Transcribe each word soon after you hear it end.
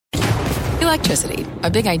Electricity, a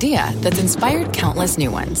big idea that's inspired countless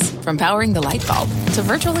new ones. From powering the light bulb to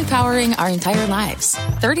virtually powering our entire lives.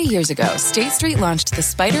 30 years ago, State Street launched the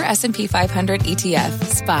Spider S&P 500 ETF,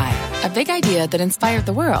 SPY. A big idea that inspired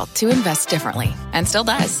the world to invest differently. And still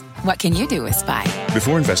does. What can you do with SPY?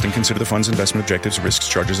 Before investing, consider the fund's investment objectives, risks,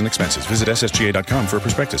 charges, and expenses. Visit ssga.com for a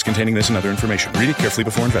prospectus containing this and other information. Read it carefully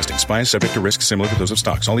before investing. SPY is subject to risks similar to those of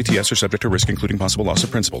stocks. All ETFs are subject to risk, including possible loss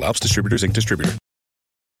of principal. Alps Distributors, Inc. Distributor.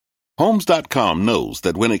 Homes.com knows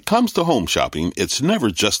that when it comes to home shopping, it's never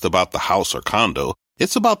just about the house or condo.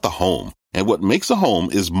 It's about the home. And what makes a home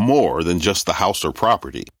is more than just the house or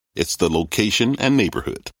property. It's the location and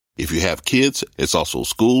neighborhood. If you have kids, it's also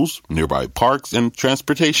schools, nearby parks, and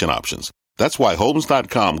transportation options. That's why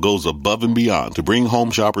Homes.com goes above and beyond to bring home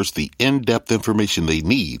shoppers the in-depth information they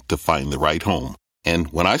need to find the right home.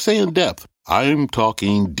 And when I say in-depth, I'm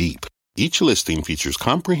talking deep. Each listing features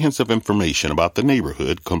comprehensive information about the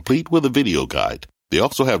neighborhood, complete with a video guide. They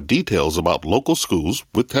also have details about local schools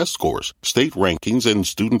with test scores, state rankings, and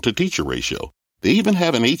student-to-teacher ratio. They even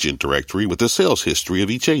have an agent directory with the sales history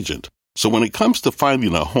of each agent. So when it comes to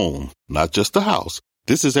finding a home, not just a house,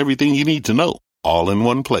 this is everything you need to know, all in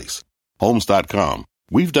one place. Homes.com.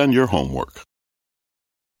 We've done your homework.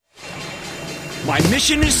 My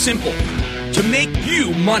mission is simple, to make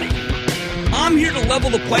you money. I'm here to level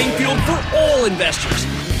the playing field for all investors.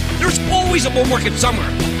 There's always a bull market somewhere,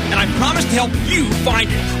 and I promise to help you find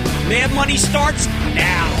it. Mad Money starts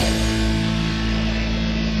now.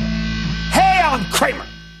 Hey, I'm Cramer.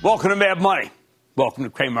 Welcome to Mad Money. Welcome to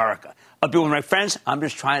Cramerica. I'll be with my friends. I'm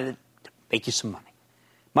just trying to make you some money.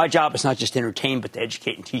 My job is not just to entertain, but to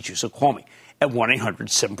educate and teach you. So call me at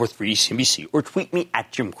 1-800-743-CNBC or tweet me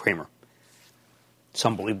at Jim Cramer. It's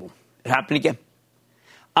unbelievable. It happened again.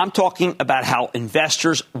 I'm talking about how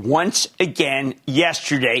investors once again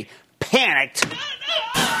yesterday panicked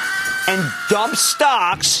and dumped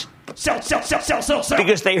stocks. Sell.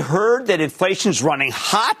 Because they heard that inflation's running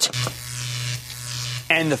hot.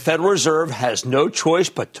 And the Federal Reserve has no choice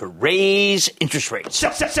but to raise interest rates.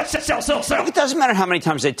 Sell. It doesn't matter how many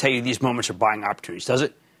times they tell you these moments are buying opportunities, does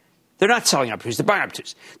it? They're not selling opportunities, they're buying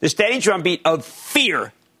opportunities. The steady drumbeat of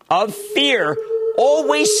fear,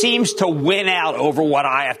 always seems to win out over what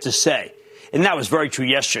I have to say. And that was very true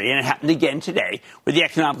yesterday, and it happened again today, where the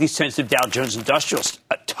economically sensitive Dow Jones Industrials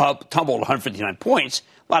tumbled 159 points.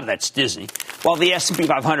 A lot of that's Disney. While the S&P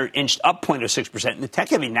 500 inched up 0.06%, and the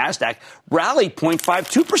tech-heavy Nasdaq rallied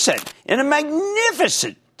 0.52% in a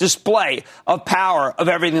magnificent display of power of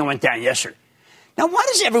everything that went down yesterday. Now, why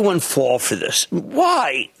does everyone fall for this?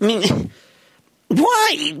 Why? I mean,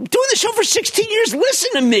 why? Doing the show for 16 years,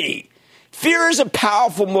 listen to me. Fear is a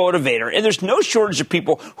powerful motivator, and there's no shortage of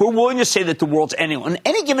people who are willing to say that the world's ending on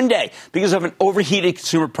any given day because of an overheated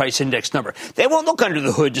consumer price index number. They won't look under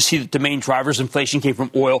the hood to see that the main drivers of inflation came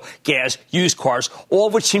from oil, gas, used cars, all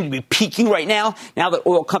of which seem to be peaking right now. Now that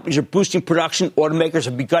oil companies are boosting production, automakers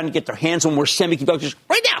have begun to get their hands on more semiconductors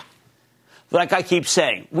right now. Like I keep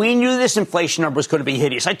saying, we knew this inflation number was going to be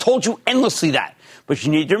hideous. I told you endlessly that. But you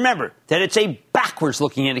need to remember that it's a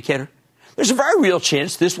backwards-looking indicator. There's a very real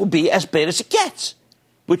chance this will be as bad as it gets,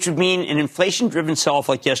 which would mean an inflation-driven sell-off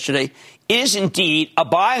like yesterday is indeed a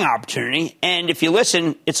buying opportunity, and if you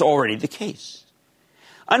listen, it's already the case.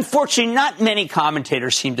 Unfortunately, not many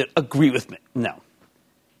commentators seem to agree with me. No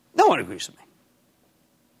one agrees with me.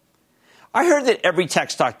 I heard that every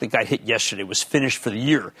tech stock that got hit yesterday was finished for the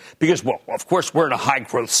year because, well, of course, we're in a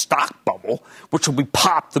high-growth stock bubble, which will be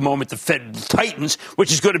popped the moment the Fed tightens,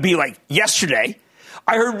 which is going to be like yesterday.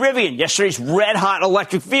 I heard Rivian, yesterday's red-hot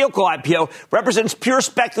electric vehicle IPO, represents pure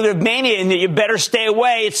speculative mania and that you better stay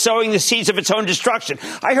away. It's sowing the seeds of its own destruction.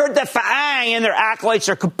 I heard that FAANG and their acolytes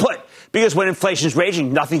are kaput because when inflation is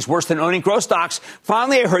raging, nothing's worse than owning growth stocks.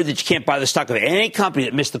 Finally, I heard that you can't buy the stock of any company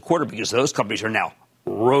that missed the quarter because those companies are now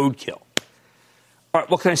roadkill. All right,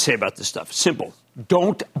 what can I say about this stuff? Simple.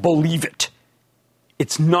 Don't believe it.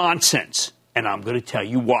 It's nonsense, and I'm going to tell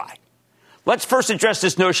you why. Let's first address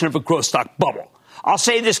this notion of a growth stock bubble. I'll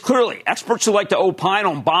say this clearly. Experts who like to opine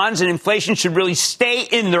on bonds and inflation should really stay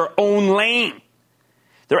in their own lane.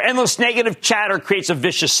 Their endless negative chatter creates a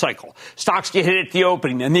vicious cycle. Stocks get hit at the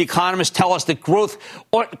opening, and the economists tell us that growth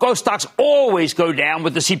stocks always go down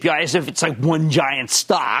with the CPI as if it's like one giant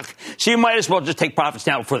stock, so you might as well just take profits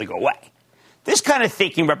now before they go away. This kind of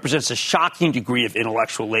thinking represents a shocking degree of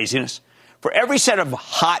intellectual laziness. For every set of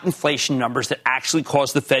hot inflation numbers that actually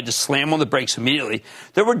caused the Fed to slam on the brakes immediately,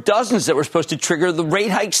 there were dozens that were supposed to trigger the rate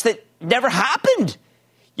hikes that never happened.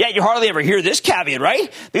 Yet you hardly ever hear this caveat,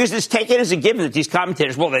 right? Because it's taken as a given that these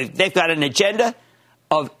commentators, well, they've got an agenda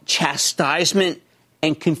of chastisement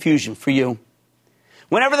and confusion for you.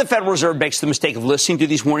 Whenever the Federal Reserve makes the mistake of listening to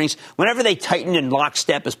these warnings, whenever they tighten in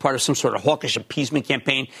lockstep as part of some sort of hawkish appeasement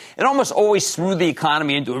campaign, it almost always threw the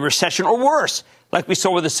economy into a recession or worse, like we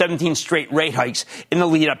saw with the 17 straight rate hikes in the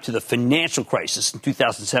lead up to the financial crisis in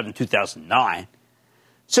 2007, 2009.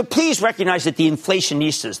 So please recognize that the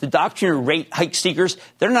inflationistas, the doctrine rate hike seekers,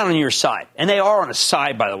 they're not on your side. And they are on a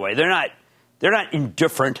side, by the way. They're not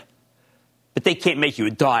indifferent, but they can't make you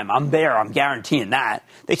a dime. I'm there. I'm guaranteeing that.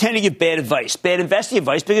 They tend to give bad advice, bad investing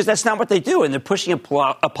advice, because that's not what they do, and they're pushing a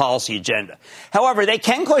policy agenda. However, they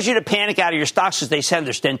can cause you to panic out of your stocks because they sound,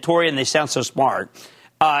 they're stentorian, they sound so smart.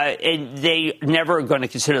 And they never are going to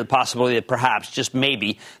consider the possibility that perhaps, just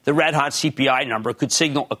maybe, the red-hot CPI number could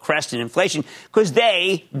signal a crest in inflation because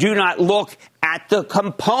they do not look at the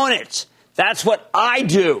components. That's what I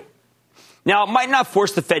do. Now, it might not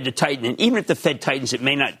force the Fed to tighten, and even if the Fed tightens, it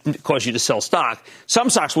may not cause you to sell stock. Some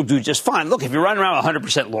stocks will do just fine. Look, if you're running around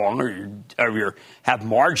 100% long or you have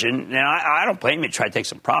margin, and I don't blame you to try to take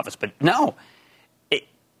some profits, but no,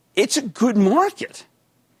 it's a good market.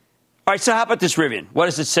 All right, so how about this Rivian? What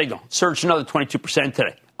does it signal? Surged another 22%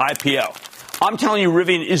 today. IPO. I'm telling you,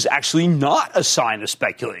 Rivian is actually not a sign of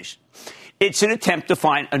speculation. It's an attempt to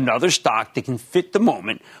find another stock that can fit the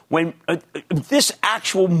moment when this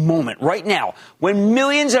actual moment right now, when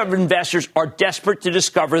millions of investors are desperate to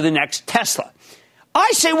discover the next Tesla. I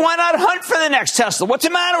say, why not hunt for the next Tesla? What's the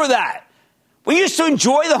matter with that? We used to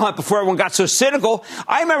enjoy the hunt before everyone got so cynical.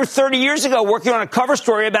 I remember 30 years ago working on a cover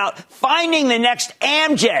story about finding the next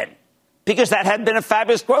Amgen, because that had been a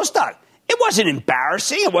fabulous growth stock. It wasn't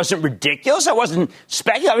embarrassing. It wasn't ridiculous. I wasn't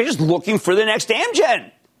speculating. I was just looking for the next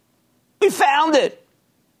Amgen. We found it.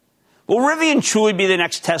 Will Rivian truly be the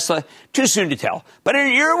next Tesla? Too soon to tell. But in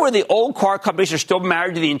an era where the old car companies are still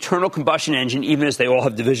married to the internal combustion engine, even as they all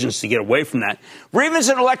have divisions to get away from that, Rivian's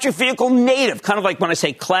an electric vehicle native, kind of like when I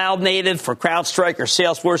say cloud native for CrowdStrike or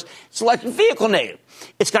Salesforce. It's electric vehicle native.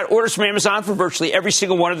 It's got orders from Amazon for virtually every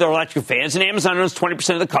single one of their electric vans, and Amazon owns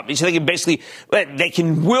 20% of the company, so they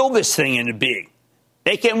can will this thing into being.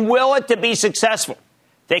 They can will it to be successful.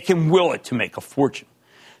 They can will it to make a fortune.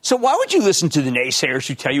 So why would you listen to the naysayers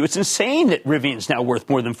who tell you it's insane that Rivian's now worth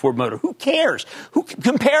more than Ford Motor? Who cares?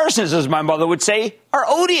 Comparisons, as my mother would say, are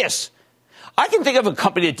odious. I can think of a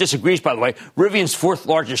company that disagrees, by the way. Rivian's fourth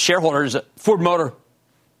largest shareholder is Ford Motor.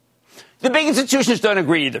 The big institutions don't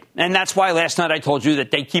agree either. And that's why last night I told you that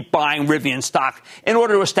they keep buying Rivian stock in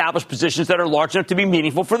order to establish positions that are large enough to be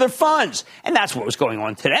meaningful for their funds. And that's what was going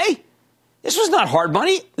on today. This was not hard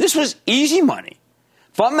money. This was easy money.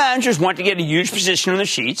 Fund managers want to get a huge position on the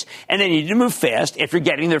sheets, and they need to move fast after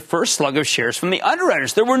getting their first slug of shares from the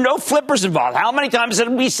underwriters. There were no flippers involved. How many times did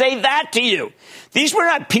we say that to you? These were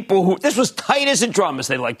not people who, this was tight as a drum, as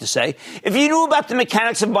they like to say. If you knew about the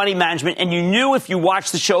mechanics of money management, and you knew if you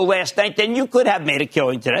watched the show last night, then you could have made a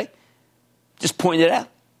killing today. Just point it out.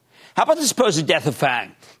 How about the supposed death of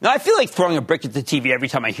Fang? Now, I feel like throwing a brick at the TV every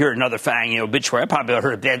time I hear another Fang obituary. I probably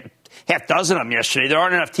heard a half dozen of them yesterday. There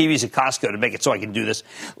aren't enough TVs at Costco to make it so I can do this.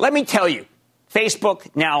 Let me tell you,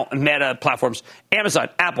 Facebook, now Meta platforms, Amazon,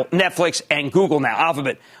 Apple, Netflix, and Google now,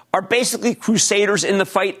 Alphabet, are basically crusaders in the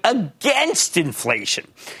fight against inflation.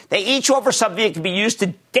 They each offer something that can be used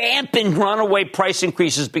to dampen runaway price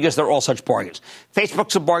increases because they're all such bargains.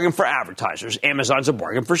 Facebook's a bargain for advertisers. Amazon's a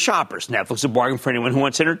bargain for shoppers. Netflix is a bargain for anyone who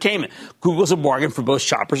wants entertainment. Google's a bargain for both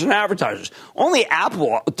shoppers and advertisers. Only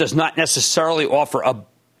Apple does not necessarily offer a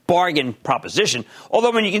bargain proposition,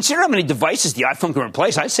 although when you consider how many devices the iPhone can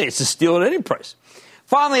replace, I'd say it's a steal at any price.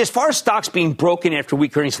 Finally, as far as stocks being broken after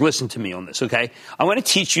weak earnings, listen to me on this, okay? I want to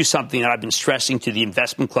teach you something that I've been stressing to the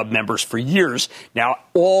investment club members for years. Now,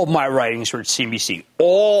 all my writings are at CNBC.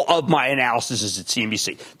 All of my analysis is at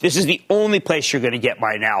CNBC. This is the only place you're going to get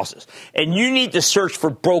my analysis. And you need to search for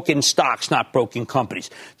broken stocks, not broken companies.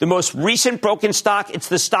 The most recent broken stock, it's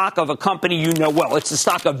the stock of a company you know well. It's the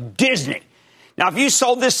stock of Disney. Now, if you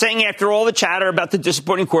sold this thing after all the chatter about the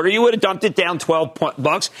disappointing quarter, you would have dumped it down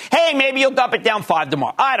 $12. Hey, maybe you'll dump it down $5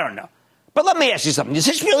 tomorrow. I don't know. But let me ask you something. Does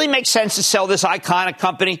this really make sense to sell this iconic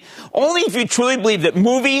company? Only if you truly believe that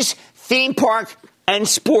movies, theme park, and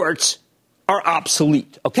sports are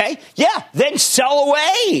obsolete, okay? Yeah, then sell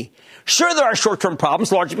away. Sure, there are short-term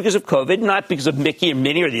problems, largely because of COVID, not because of Mickey and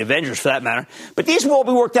Minnie or the Avengers, for that matter. But these will all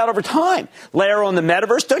be worked out over time. Layer on the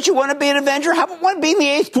metaverse. Don't you want to be an Avenger? How about one being the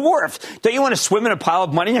eighth dwarf? Don't you want to swim in a pile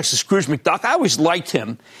of money next to Scrooge McDuck? I always liked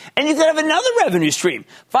him. And you could have another revenue stream.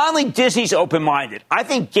 Finally, Disney's open-minded. I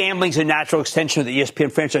think gambling's a natural extension of the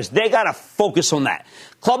ESPN franchise. They got to focus on that.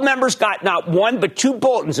 Club members got not one but two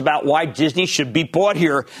bulletins about why Disney should be bought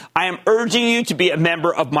here. I am urging you to be a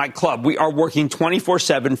member of my club. We are working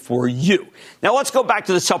 24/7 for you. Now, let's go back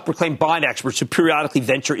to the self-proclaimed bond experts who periodically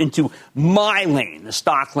venture into my lane, the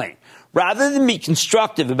stock lane. Rather than be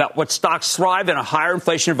constructive about what stocks thrive in a higher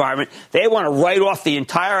inflation environment, they want to write off the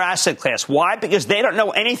entire asset class. Why? Because they don't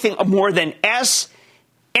know anything more than S,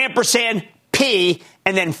 ampersand, P,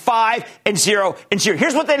 and then 5 and 0 and 0.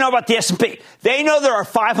 Here's what they know about the S&P. They know there are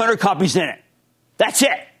 500 companies in it. That's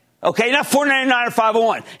it. Okay, not 499 or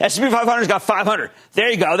 501. S&P 500's got 500.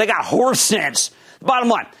 There you go. They got horse sense. The bottom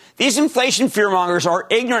line. These inflation fearmongers are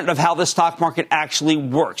ignorant of how the stock market actually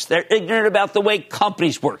works. They're ignorant about the way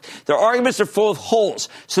companies work. Their arguments are full of holes.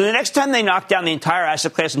 So the next time they knock down the entire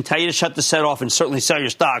asset class and tell you to shut the set off and certainly sell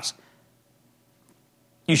your stocks,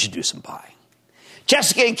 you should do some buying.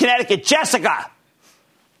 Jessica in Connecticut. Jessica.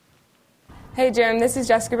 Hey, Jim. This is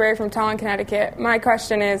Jessica Berry from Tallinn, Connecticut. My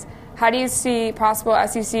question is, how do you see possible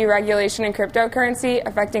SEC regulation in cryptocurrency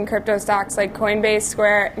affecting crypto stocks like Coinbase,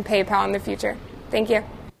 Square, and PayPal in the future? Thank you.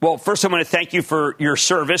 Well, first, I want to thank you for your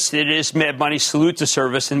service. It is Mad Money. Salute to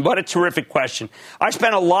service. And what a terrific question. I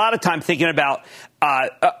spent a lot of time thinking about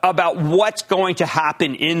what's going to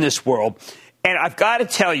happen in this world. And I've got to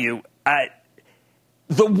tell you,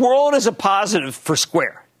 the world is a positive for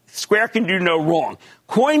Square. Square can do no wrong.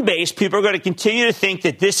 Coinbase, people are going to continue to think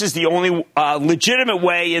that this is the only legitimate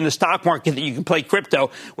way in the stock market that you can play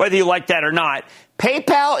crypto, whether you like that or not.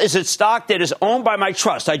 PayPal is a stock that is owned by my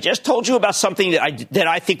trust. I just told you about something that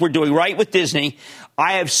I think we're doing right with Disney.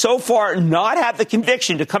 I have so far not had the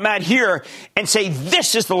conviction to come out here and say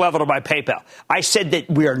this is the level to buy PayPal. I said that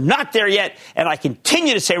we are not there yet, and I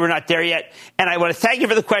continue to say we're not there yet. And I want to thank you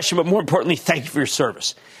for the question, but more importantly, thank you for your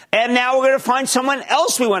service. And now we're going to find someone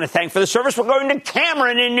else we want to thank for the service. We're going to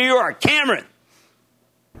Cameron in New York. Cameron.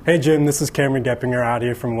 Hey, Jim, this is Cameron Geppinger out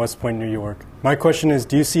here from West Point, New York. My question is,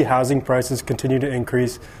 do you see housing prices continue to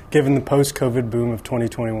increase given the post-COVID boom of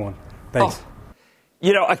 2021? Thanks. Oh.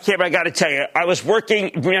 Cameron, I got to tell you, I was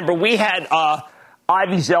working, remember, we had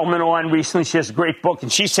Ivy Zellman on recently. She has a great book,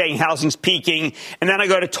 and she's saying housing's peaking. And then I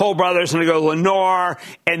go to Toll Brothers, and I go to Lennar,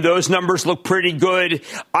 and those numbers look pretty good.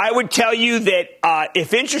 I would tell you that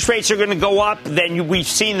if interest rates are going to go up, then we've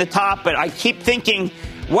seen the top. But I keep thinking,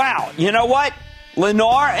 wow, you know what?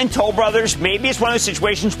 Lennar and Toll Brothers, maybe it's one of those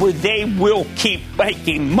situations where they will keep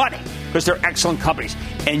making money because they're excellent companies.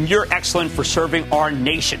 And you're excellent for serving our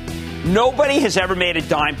nation. Nobody has ever made a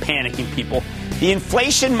dime panicking, people. The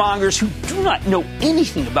inflation mongers who do not know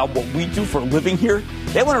anything about what we do for a living here,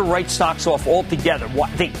 they want to write stocks off altogether.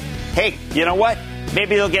 Hey, you know what?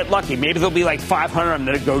 Maybe they'll get lucky. Maybe they'll be like 500 and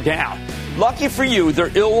then go down. Lucky for you, their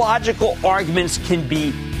illogical arguments can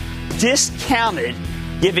be discounted,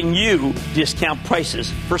 giving you discount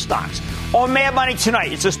prices for stocks. On Mad Money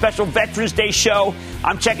tonight, it's a special Veterans Day show.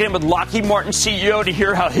 I'm checking in with Lockheed Martin CEO to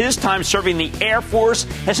hear how his time serving the Air Force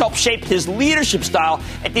has helped shape his leadership style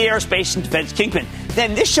at the aerospace and defense kingpin.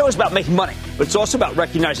 Then this show is about making money, but it's also about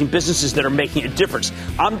recognizing businesses that are making a difference.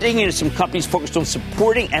 I'm digging into some companies focused on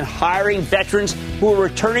supporting and hiring veterans who are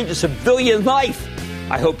returning to civilian life.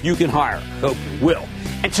 I hope you can hire. I hope you will.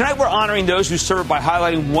 And tonight we're honoring those who serve by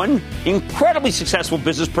highlighting one incredibly successful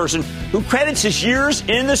business person who credits his years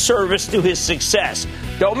in the service to his success.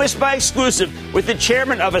 Don't miss my exclusive with the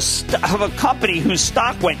chairman of a company whose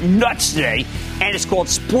stock went nuts today, and it's called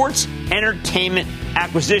Sports Entertainment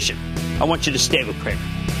Acquisition. I want you to stay with Cramer.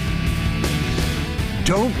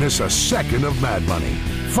 Don't miss a second of Mad Money.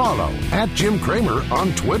 Follow @JimCramer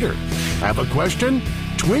on Twitter. Have a question?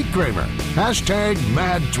 Tweet Cramer.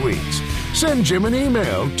 #MadTweets. Send Jim an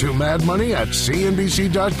email to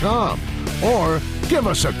madmoney@cnbc.com or give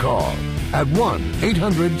us a call at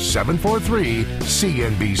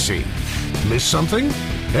 1-800-743-CNBC. Miss something?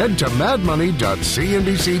 Head to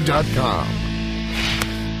madmoney.cnbc.com.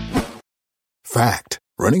 Fact.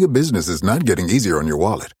 Running a business is not getting easier on your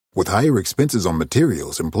wallet. With higher expenses on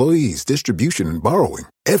materials, employees, distribution, and borrowing,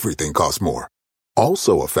 everything costs more.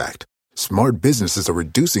 Also a fact. Smart businesses are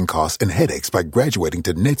reducing costs and headaches by graduating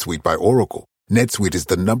to NetSuite by Oracle. NetSuite is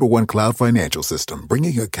the #1 cloud financial system,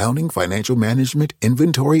 bringing accounting, financial management,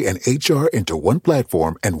 inventory, and HR into one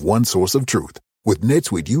platform and one source of truth. With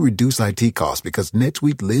NetSuite, you reduce IT costs because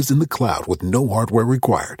NetSuite lives in the cloud with no hardware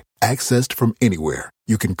required. Accessed from anywhere.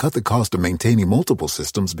 You can cut the cost of maintaining multiple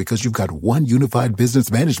systems because you've got one unified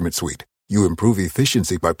business management suite. You improve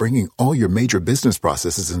efficiency by bringing all your major business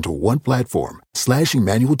processes into one platform, slashing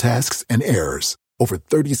manual tasks and errors. Over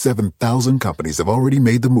 37,000 companies have already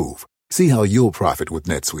made the move. See how you'll profit with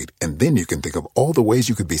NetSuite, and then you can think of all the ways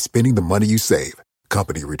you could be spending the money you save.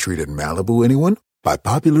 Company retreat in Malibu, anyone? By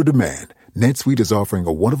popular demand, NetSuite is offering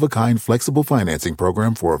a one-of-a-kind flexible financing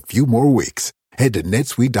program for a few more weeks. Head to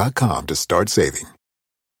netsuite.com to start saving.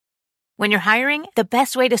 When you're hiring, the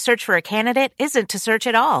best way to search for a candidate isn't to search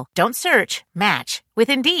at all. Don't search, match with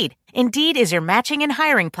Indeed. Indeed is your matching and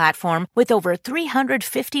hiring platform with over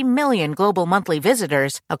 350 million global monthly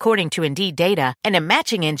visitors, according to Indeed data, and a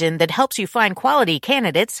matching engine that helps you find quality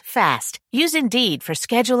candidates fast. Use Indeed for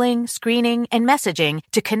scheduling, screening, and messaging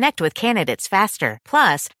to connect with candidates faster.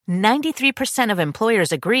 Plus, 93% of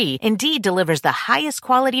employers agree Indeed delivers the highest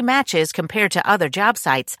quality matches compared to other job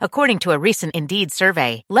sites, according to a recent Indeed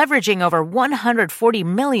survey. Leveraging over 140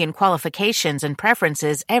 million qualifications and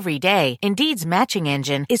preferences every day, Indeed's matching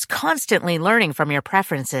engine is constantly learning from your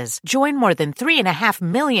preferences. Join more than 3.5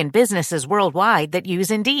 million businesses worldwide that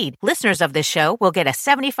use Indeed. Listeners of this show will get a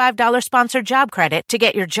 $75 sponsored job credit to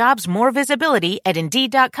get your jobs more visibility at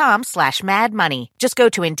Indeed.com/madmoney. Just go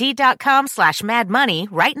to Indeed.com/madmoney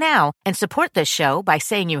right now and support this show by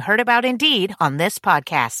saying you heard about Indeed on this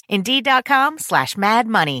podcast.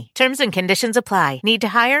 Indeed.com/madmoney. Terms and conditions apply. Need to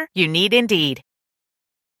hire? You need Indeed.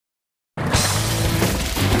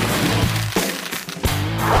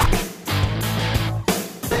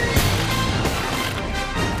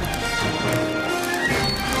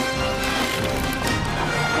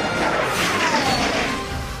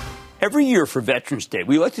 Every year for Veterans Day,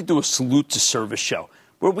 we like to do a salute to service show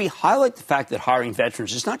where we highlight the fact that hiring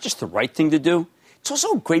veterans is not just the right thing to do, it's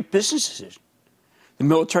also a great business decision. The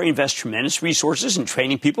military invests tremendous resources in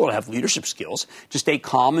training people to have leadership skills, to stay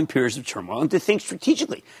calm in periods of turmoil, and to think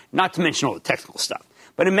strategically, not to mention all the technical stuff.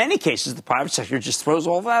 But in many cases, the private sector just throws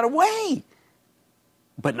all that away.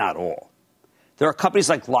 But not all. There are companies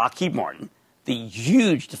like Lockheed Martin, the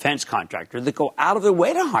huge defense contractor, that go out of their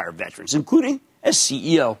way to hire veterans, including as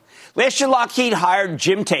CEO. Last year, Lockheed hired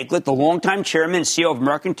Jim Taiclet, the longtime chairman and CEO of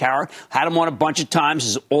American Tower. Had him on a bunch of times.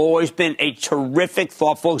 Has always been a terrific,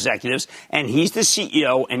 thoughtful executive, and he's the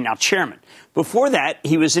CEO and now chairman. Before that,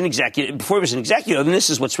 he was an executive. Before he was an executive, and this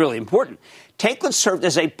is what's really important, Taiclet served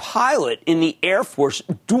as a pilot in the Air Force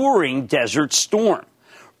during Desert Storm.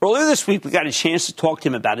 Earlier this week, we got a chance to talk to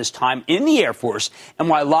him about his time in the Air Force and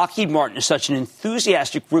why Lockheed Martin is such an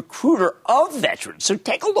enthusiastic recruiter of veterans. So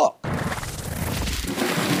take a look.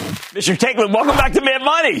 Mr. Taiclet, welcome back to Mad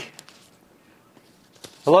Money.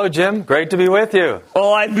 Hello, Jim. Great to be with you.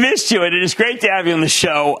 Well, I've missed you, and it is great to have you on the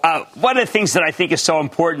show. One of the things that I think is so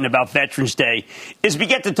important about Veterans Day is we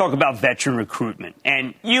get to talk about veteran recruitment.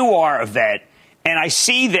 And you are a vet, and I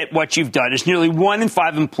see that what you've done is nearly 1 in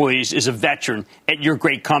 5 employees is a veteran at your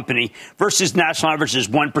great company versus national average is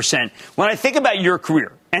 1%. When I think about your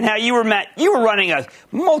career and how you were running a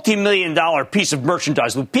multi-million-dollar piece of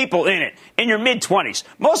merchandise with people in it in your mid-20s.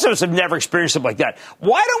 Most of us have never experienced something like that.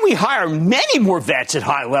 Why don't we hire many more vets at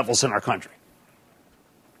high levels in our country?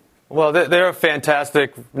 Well, they're a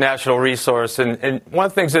fantastic national resource. And one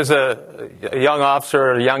of the things as a young officer,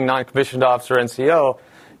 or a young non-commissioned officer, NCO,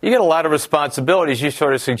 you get a lot of responsibilities, you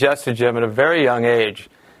sort of suggested, Jim, at a very young age.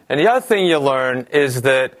 And the other thing you learn is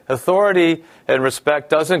that authority and respect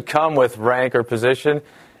doesn't come with rank or position.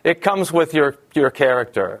 It comes with your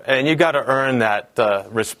character, and you got to earn that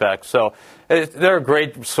respect. So they're a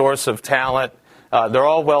great source of talent. They're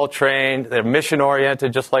all well-trained. They're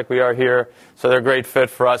mission-oriented, just like we are here. So they're a great fit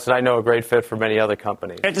for us, and I know a great fit for many other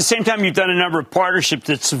companies. At the same time, you've done a number of partnerships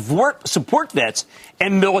that support vets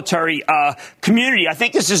and military community. I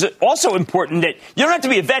think this is also important that you don't have to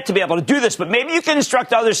be a vet to be able to do this, but maybe you can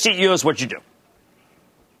instruct other CEOs what you do.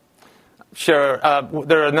 Sure.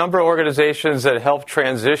 There are a number of organizations that help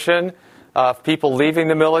transition people leaving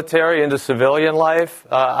the military into civilian life.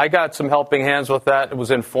 I got some helping hands with that. It was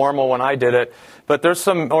informal when I did it. But there's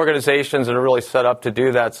some organizations that are really set up to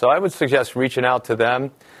do that. So I would suggest reaching out to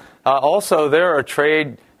them. Also, there are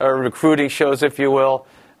trade or recruiting shows, if you will,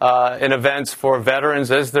 and events for veterans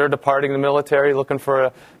as they're departing the military, looking for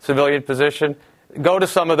a civilian position. Go to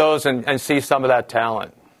some of those and see some of that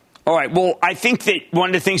talent. All right. Well, I think that one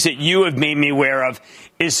of the things that you have made me aware of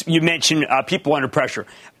is you mentioned people under pressure.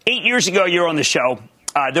 8 years ago, you were on the show.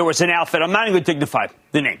 There was an outfit. I'm not even going to dignify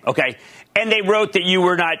the name, okay? And they wrote that you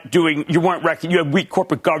had weak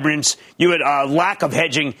corporate governance, you had a lack of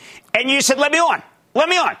hedging, and you said, let me on.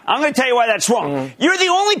 I'm going to tell you why that's wrong. Mm-hmm. You're the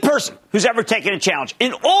only person who's ever taken a challenge.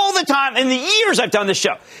 In all the time, in the years I've done this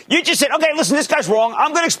show, you just said, okay, listen, this guy's wrong.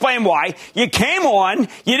 I'm going to explain why. You came on,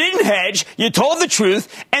 you didn't hedge, you told the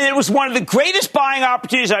truth, and it was one of the greatest buying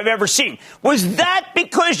opportunities I've ever seen. Was that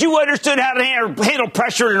because you understood how to handle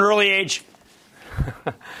pressure at an early age?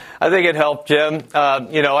 I think it helped, Jim.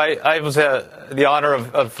 I was the honor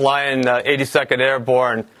of flying 82nd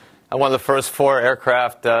Airborne. One of the first 4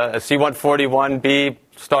 aircraft, a C-141B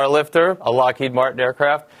Starlifter, a Lockheed Martin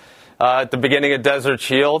aircraft, at the beginning of Desert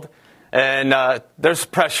Shield. And there's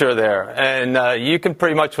pressure there. And you can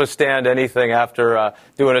pretty much withstand anything after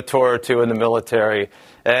doing a tour or two in the military.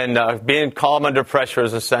 And being calm under pressure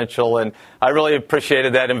is essential. And I really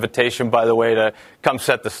appreciated that invitation, by the way, to come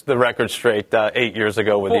set the record straight 8 years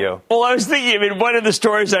ago with you. Well, I was thinking, one of the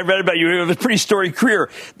stories I read about you, it was a pretty storied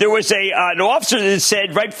career. There was an officer that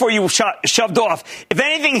said right before you shoved off, if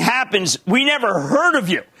anything happens, we never heard of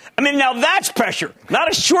you. I mean, now that's pressure,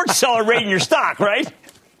 not a short seller rating your stock, right?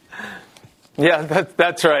 Yeah,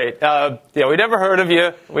 that's right. We never heard of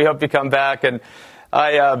you. We hope you come back. And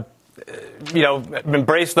I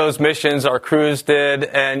embrace those missions our crews did.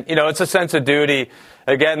 And, it's a sense of duty,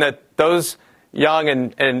 again, that those young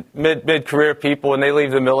and mid-career people, when they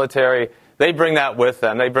leave the military, they bring that with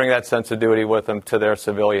them. They bring that sense of duty with them to their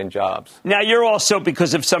civilian jobs. Now, you're also,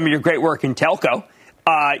 because of some of your great work in telco,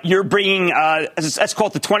 you're bringing, let's call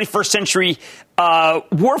it the 21st century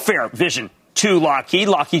warfare vision to Lockheed.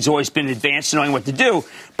 Lockheed's always been advanced in knowing what to do.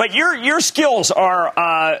 But your skills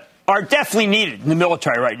are definitely needed in the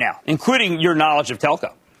military right now, including your knowledge of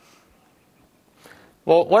telco.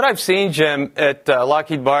 Well, what I've seen, Jim, at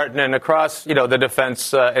Lockheed Martin and across, the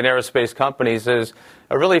defense and aerospace companies is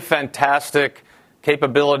a really fantastic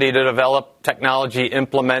capability to develop technology,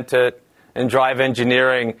 implement it, and drive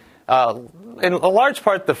engineering. In a large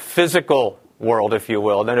part, the physical world, if you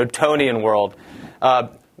will, the Newtonian world.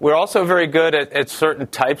 We're also very good at certain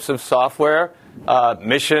types of software,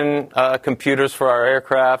 mission computers for our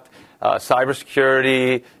aircraft,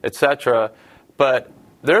 cybersecurity, etc. But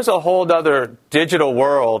there's a whole other digital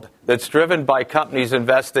world that's driven by companies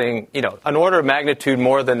investing, an order of magnitude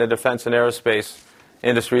more than the defense and aerospace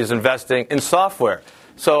industry is investing in software.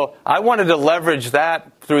 So I wanted to leverage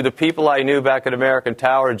that through the people I knew back at American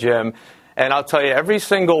Tower, Jim. And I'll tell you, every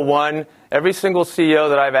single CEO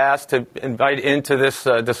that I've asked to invite into this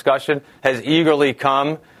discussion has eagerly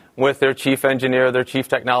come with their chief engineer, their chief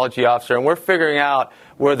technology officer. And we're figuring out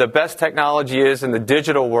where the best technology is in the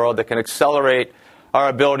digital world that can accelerate our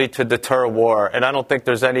ability to deter war. And I don't think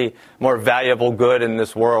there's any more valuable good in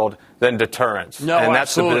this world than deterrence. No, and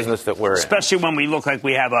that's absolutely. The business that we're in. Especially when we look like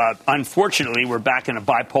we have unfortunately, we're back in a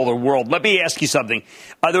bipolar world. Let me ask you something.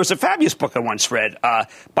 There was a fabulous book I once read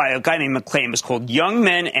by a guy named McLean. It's called Young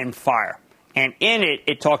Men and Fire. And in it,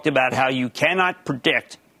 it talked about how you cannot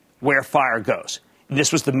predict where fire goes.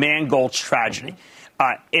 This was the Man Gulch tragedy.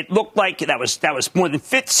 It looked like that was more than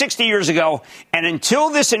 60 years ago. And until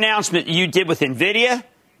this announcement you did with NVIDIA,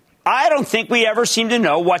 I don't think we ever seem to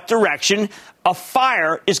know what direction a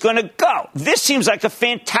fire is going to go. This seems like a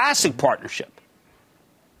fantastic partnership.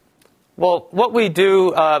 Well, what we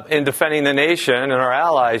do in defending the nation and our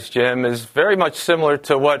allies, Jim, is very much similar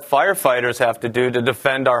to what firefighters have to do to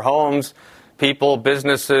defend our homes, people,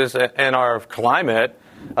 businesses, and our climate.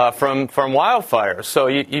 From wildfires. So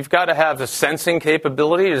you've got to have the sensing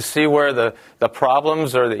capability to see where the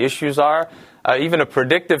problems or the issues are, even a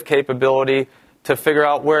predictive capability to figure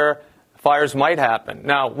out where fires might happen.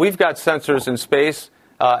 Now, we've got sensors in space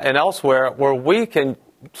and elsewhere where we can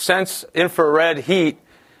sense infrared heat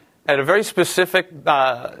at a very specific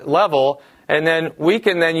level, and then we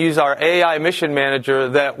can then use our AI mission manager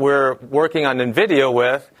that we're working on NVIDIA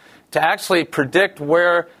with to actually predict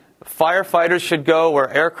where firefighters should go, where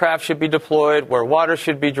aircraft should be deployed, where water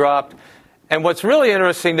should be dropped. And what's really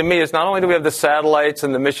interesting to me is not only do we have the satellites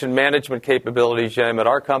and the mission management capabilities, Jim, at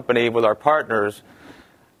our company with our partners,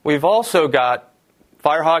 we've also got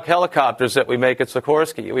Firehawk helicopters that we make at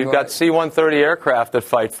Sikorsky. We've got C-130 aircraft that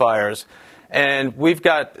fight fires. And we've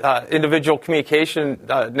got individual communication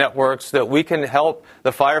networks that we can help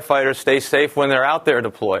the firefighters stay safe when they're out there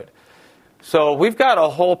deployed. So we've got a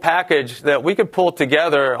whole package that we could pull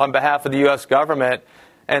together on behalf of the U.S. government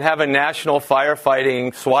and have a national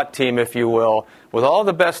firefighting SWAT team, if you will, with all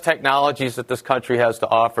the best technologies that this country has to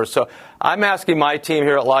offer. So I'm asking my team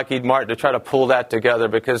here at Lockheed Martin to try to pull that together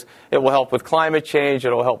because it will help with climate change, it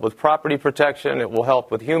will help with property protection, it will help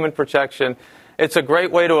with human protection. It's a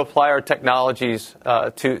great way to apply our technologies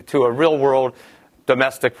to a real-world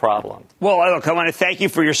domestic problem. Well, look, I want to thank you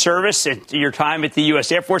for your service and your time at the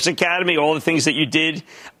U.S. Air Force Academy, all the things that you did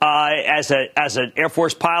as an Air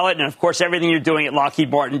Force pilot, and, of course, everything you're doing at Lockheed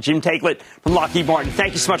Martin. Jim Taiclet from Lockheed Martin,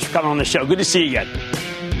 thank you so much for coming on the show. Good to see you again.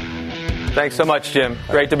 Thanks so much, Jim.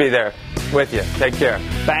 Great to be there with you. Take care.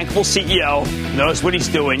 Bankable CEO, knows what he's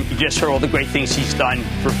doing. You just heard all the great things he's done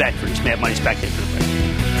for veterans. Mad Money's back into the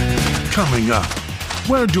break. Coming up.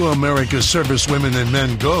 Where do America's servicewomen and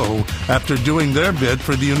men go after doing their bit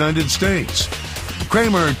for the United States?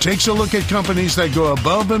 Cramer takes a look at companies that go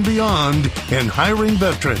above and beyond in hiring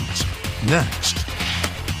veterans. Next.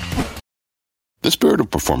 The spirit of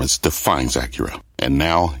performance defines Acura, and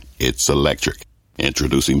now It's electric.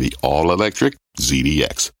 Introducing the all-electric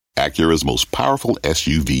ZDX, Acura's most powerful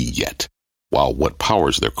SUV yet. While what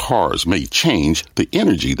powers their cars may change, the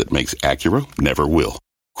energy that makes Acura never will.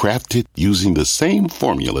 Crafted using the same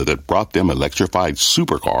formula that brought them electrified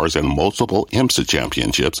supercars and multiple IMSA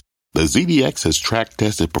championships, the ZDX has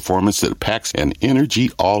track-tested performance that packs an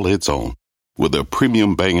energy all its own. With a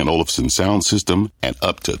premium Bang & Olufsen sound system and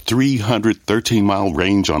up to 313-mile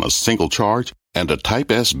range on a single charge, and a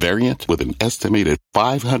Type S variant with an estimated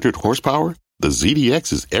 500 horsepower, the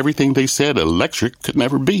ZDX is everything they said electric could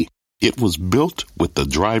never be. It was built with the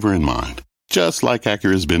driver in mind, just like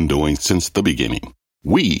Acura's been doing since the beginning.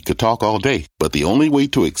 We could talk all day, but the only way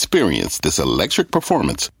to experience this electric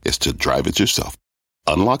performance is to drive it yourself.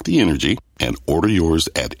 Unlock the energy and order yours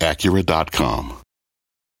at Acura.com.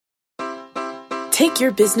 Take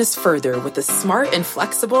your business further with the smart and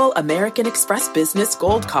flexible American Express Business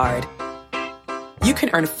Gold Card. You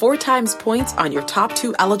can earn 4 times points on your top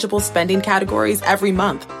 2 eligible spending categories every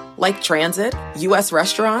month, like transit, U.S.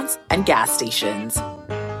 restaurants, and gas stations.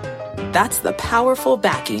 That's the powerful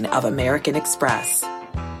backing of American Express.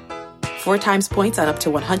 4 times points on up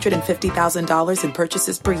to $150,000 in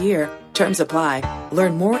purchases per year. Terms apply.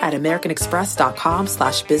 Learn more at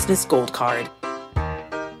americanexpress.com/business gold card.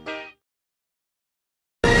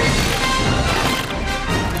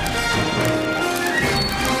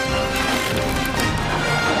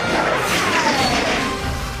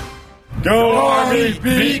 Go Army,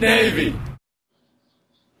 beat Navy!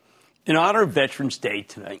 In honor of Veterans Day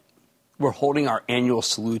tonight, we're holding our annual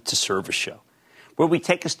Salute to Service show, where we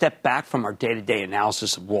take a step back from our day-to-day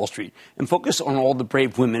analysis of Wall Street and focus on all the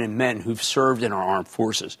brave women and men who've served in our armed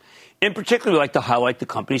forces. In particular, we like to highlight the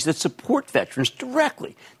companies that support veterans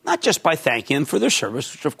directly, not just by thanking them for their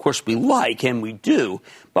service, which of course we like and we do,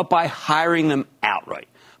 but by hiring them outright.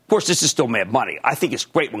 Of course, this is still mad money. I think it's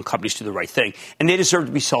great when companies do the right thing, and they deserve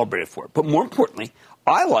to be celebrated for it. But more importantly,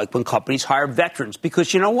 I like when companies hire veterans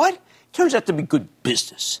because you know what? It turns out to be good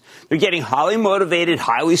business. They're getting highly motivated,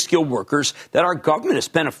 highly skilled workers that our government has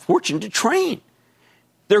spent a fortune to train.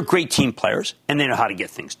 They're great team players, and they know how to get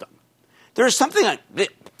things done. There's something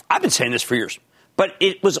I've been saying this for years, but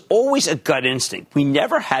it was always a gut instinct. We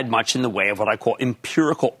never had much in the way of what I call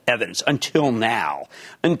empirical evidence until now.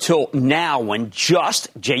 Until now, when JUST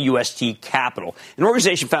Capital, an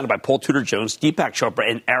organization founded by Paul Tudor Jones, Deepak Chopra,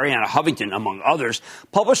 and Arianna Huffington, among others,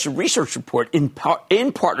 published a research report in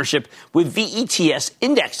partnership with VETS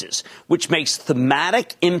Indexes, which makes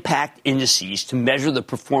thematic impact indices to measure the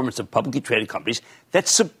performance of publicly traded companies that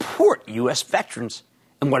support U.S. veterans.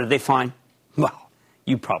 And what did they find? Well,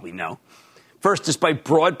 you probably know. First, despite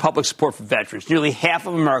broad public support for veterans, nearly half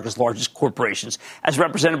of America's largest corporations, as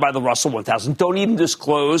represented by the Russell 1000, don't even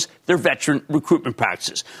disclose their veteran recruitment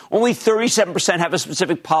practices. Only 37% have a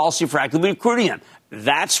specific policy for actively recruiting them.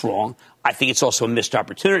 That's wrong. I think it's also a missed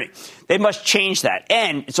opportunity. They must change that.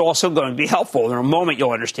 And it's also going to be helpful. In a moment,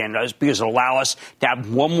 you'll understand that because it'll allow us to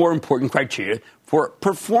have one more important criteria for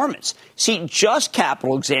performance. See, Just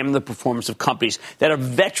Capital examined the performance of companies that have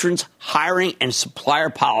veterans hiring and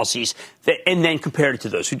supplier policies and then compared it to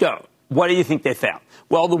those who don't. What do you think they found?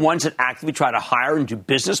 Well, the ones that actively try to hire and do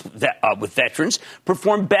business with veterans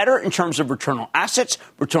perform better in terms of return on assets,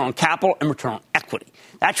 return on capital, and return on equity.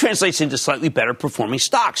 That translates into slightly better performing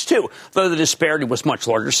stocks, too, though the disparity was much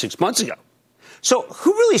larger 6 months ago. So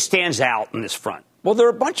who really stands out in this front? Well, there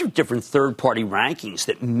are a bunch of different third-party rankings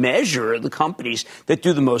that measure the companies that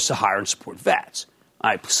do the most to hire and support vets.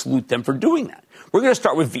 I salute them for doing that. We're going to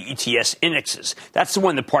start with VETS Indexes. That's the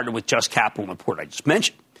one that partnered with Just Capital in the report I just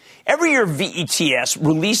mentioned. Every year, VETS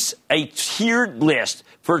releases a tiered list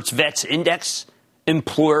for its Vets Index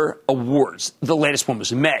Employer Awards. The latest one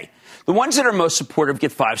was in May. The ones that are most supportive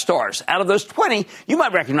get 5 stars. Out of those 20, you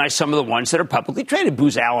might recognize some of the ones that are publicly traded.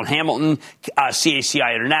 Booz Allen Hamilton,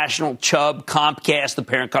 CACI International, Chubb, Comcast, the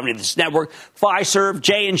parent company of this network, Fiserv,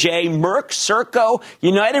 J&J, Merck, Serco,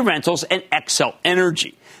 United Rentals, and Xcel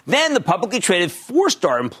Energy. Then the publicly traded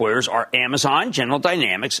 4-star employers are Amazon, General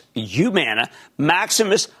Dynamics, Humana,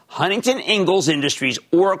 Maximus, Huntington Ingalls Industries,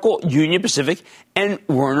 Oracle, Union Pacific, and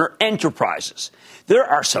Werner Enterprises. There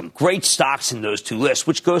are some great stocks in those 2 lists,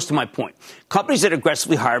 which goes to my point. Companies that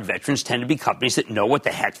aggressively hire veterans tend to be companies that know what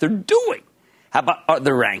the heck they're doing. How about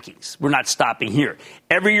other rankings? We're not stopping here.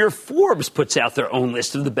 Every year, Forbes puts out their own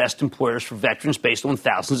list of the best employers for veterans based on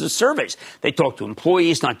thousands of surveys. They talk to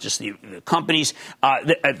employees, not just the companies,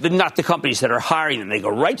 not the companies that are hiring them. They go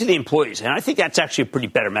right to the employees. And I think that's actually a pretty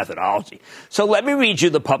better methodology. So let me read you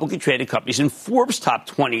the publicly traded companies in Forbes' top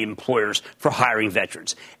 20 employers for hiring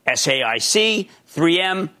veterans. SAIC,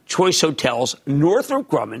 3M, Choice Hotels, Northrop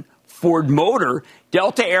Grumman, Ford Motor,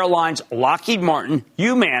 Delta Airlines, Lockheed Martin,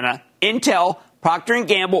 Humana, Intel, Procter &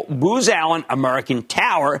 Gamble, Booz Allen, American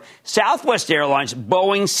Tower, Southwest Airlines,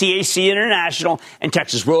 Boeing, CAC International, and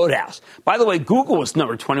Texas Roadhouse. By the way, Google was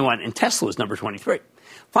number 21 and Tesla was number 23.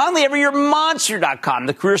 Finally, every year, Monster.com,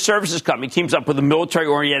 the career services company, teams up with the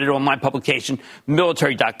military-oriented online publication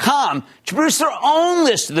Military.com to produce their own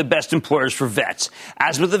list of the best employers for vets.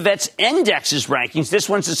 As with the Vets Index's rankings, this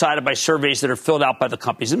one's decided by surveys that are filled out by the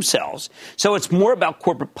companies themselves. So it's more about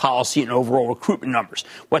corporate policy and overall recruitment numbers.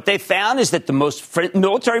 What they found is that the most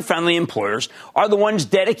military-friendly employers are the ones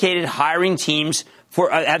have dedicated hiring teams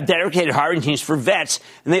for vets,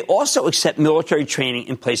 and they also accept military training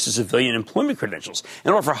in place of civilian employment credentials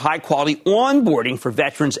and offer high-quality onboarding for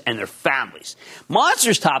veterans and their families.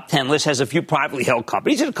 Monster's top 10 list has a few privately held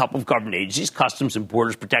companies and a couple of government agencies, Customs and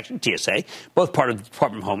Borders Protection, TSA, both part of the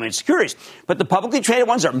Department of Homeland Security. But the publicly traded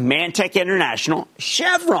ones are Mantech International,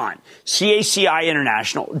 Chevron, CACI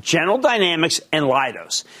International, General Dynamics, and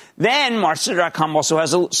Leidos. Then Monster.com also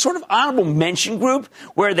has a sort of honorable mention group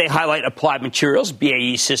where they highlight Applied Materials,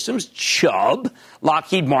 BAE Systems, Chubb,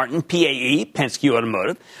 Lockheed Martin, PAE, Penske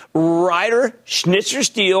Automotive, Ryder, Schnitzer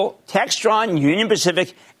Steel, Textron, Union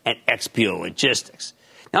Pacific, and XPO Logistics.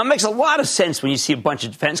 Now, it makes a lot of sense when you see a bunch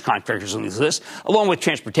of defense contractors on these lists, along with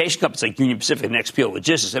transportation companies like Union Pacific and XPO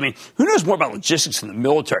Logistics. I mean, who knows more about logistics than the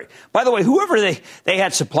military? By the way, whoever they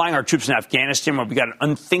had supplying our troops in Afghanistan, where we got an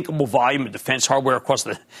unthinkable volume of defense hardware across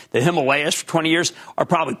the Himalayas for 20 years, are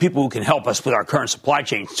probably people who can help us with our current supply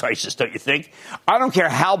chain crisis, don't you think? I don't care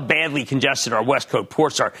how badly congested our West Coast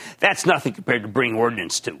ports are. That's nothing compared to bringing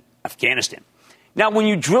ordnance to Afghanistan. Now, when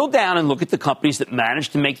you drill down and look at the companies that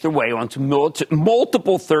managed to make their way onto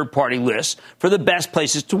multiple third-party lists for the best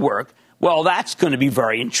places to work, well, that's going to be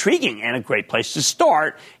very intriguing and a great place to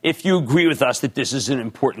start if you agree with us that this is an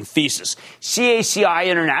important thesis. CACI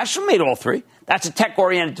International made all three. That's a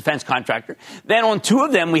tech-oriented defense contractor. Then on two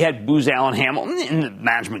of them, we had Booz Allen Hamilton in the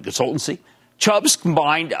management consultancy, Chubb's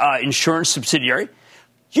combined insurance subsidiary,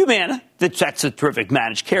 Humana, that's a terrific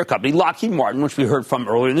managed care company, Lockheed Martin, which we heard from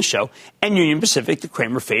earlier in the show, and Union Pacific, the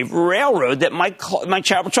Cramer favorite railroad that Mike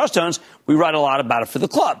Charitable Trust owns. We write a lot about it for the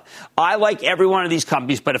club. I like every one of these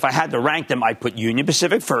companies, but if I had to rank them, I'd put Union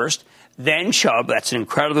Pacific first, then Chubb, that's an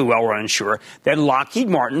incredibly well-run insurer, then Lockheed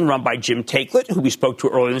Martin, run by Jim Taiclet, who we spoke to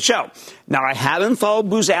earlier in the show. Now, I haven't followed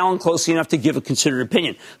Booz Allen closely enough to give a considered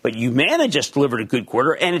opinion, but Humana just delivered a good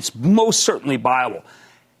quarter, and it's most certainly viable.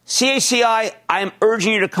 CACI, I am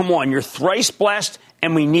urging you to come on. You're thrice blessed,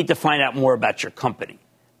 and we need to find out more about your company.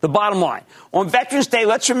 The bottom line, on Veterans Day,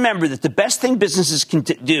 let's remember that the best thing businesses can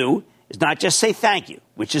do is not just say thank you,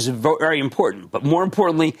 which is very important, but more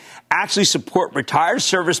importantly, actually support retired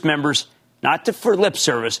service members, not for lip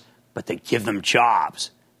service, but to give them jobs.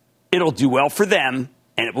 It'll do well for them,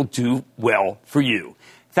 and it will do well for you.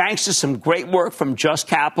 Thanks to some great work from Just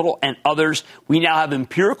Capital and others, we now have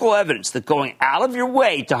empirical evidence that going out of your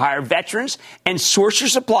way to hire veterans and source your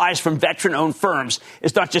supplies from veteran-owned firms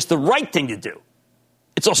is not just the right thing to do.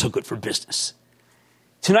 It's also good for business.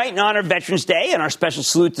 Tonight, in honor of Veterans Day and our special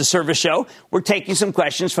Salute to Service show, we're taking some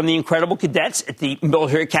questions from the incredible cadets at the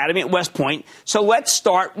Military Academy at West Point. So let's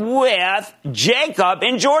start with Jacob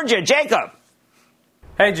in Georgia. Jacob.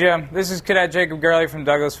 Hey, Jim. This is Cadet Jacob Gurley from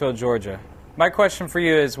Douglasville, Georgia. My question for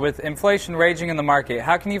you is, with inflation raging in the market,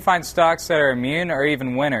 how can you find stocks that are immune or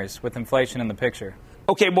even winners with inflation in the picture?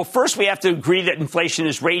 Okay, well, first we have to agree that inflation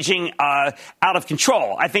is raging out of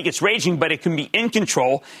control. I think it's raging, but it can be in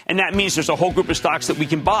control, and that means there's a whole group of stocks that we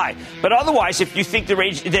can buy. But otherwise, if you think that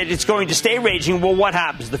it's going to stay raging, well, what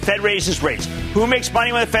happens? The Fed raises rates. Who makes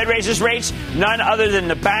money when the Fed raises rates? None other than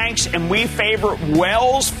the banks, and we favor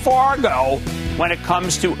Wells Fargo when it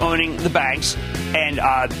comes to owning the banks. And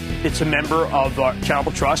it's a member of our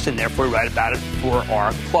Charitable Trust, and therefore we write about it for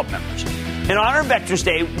our club members. In honor of Veterans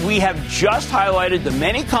Day, we have just highlighted the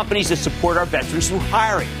many companies that support our veterans through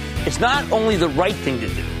hiring. It's not only the right thing to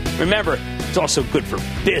do. Remember, it's also good for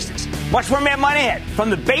business. Much more Mad Money ahead. From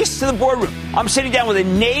the base to the boardroom, I'm sitting down with a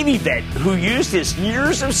Navy vet who used his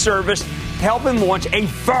years of service to help him launch a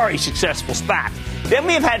very successful SPAC. Then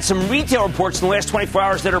we have had some retail reports in the last 24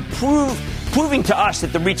 hours that are proving to us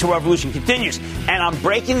that the retail revolution continues. And I'm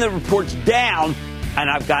breaking the reports down. And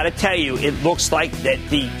I've got to tell you, it looks like that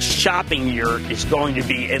the shopping year is going to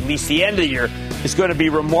be, at least the end of the year, is going to be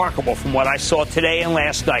remarkable from what I saw today and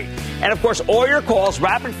last night. And, of course, all your calls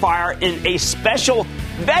rapid fire in a special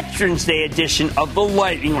Veterans Day edition of the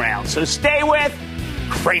Lightning Round. So stay with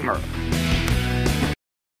Cramer.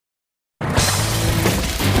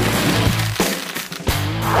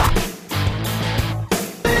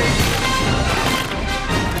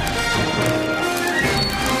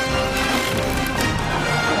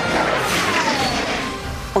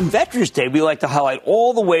 On Veterans Day, we like to highlight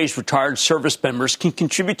all the ways retired service members can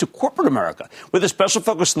contribute to corporate America, with a special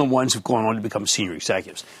focus on the ones who've gone on to become senior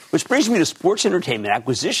executives. Which brings me to Sports Entertainment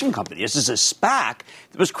Acquisition Company. This is a SPAC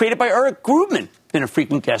that was created by Eric Grubman, been a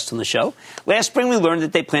frequent guest on the show. Last spring, we learned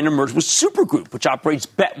that they plan to merge with Supergroup, which operates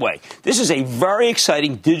Betway. This is a very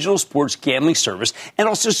exciting digital sports gambling service and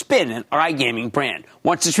also Spin, an iGaming brand.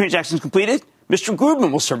 Once the transaction is completed, Mr.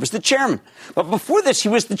 Grubman will serve as the chairman. But before this, he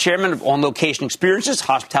was the chairman of On Location Experiences,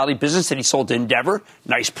 hospitality business that he sold to Endeavor,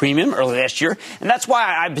 nice premium, early last year. And that's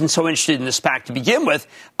why I've been so interested in this SPAC to begin with.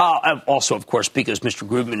 Also, of course, because Mr.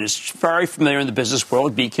 Grubman is very familiar in the business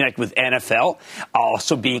world, being connected with NFL,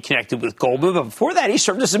 also being connected with Goldman. But before that, he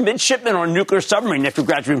served as a midshipman on a nuclear submarine after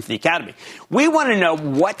graduating from the academy. We want to know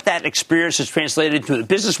what that experience has translated into the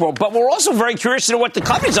business world, but we're also very curious to know what the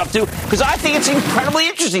company's up to, because I think it's incredibly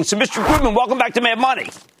interesting. So, Mr. Grubman, welcome back to Mad Money.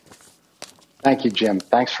 Thank you, Jim.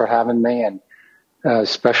 Thanks for having me, and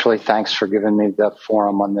especially thanks for giving me the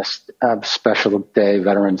forum on this special day,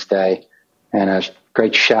 Veterans Day. And a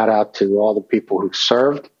great shout out to all the people who've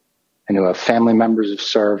served and who have family members who've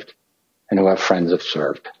served and who have friends who've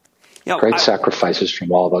served. Great sacrifices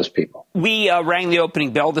from all those people. We rang the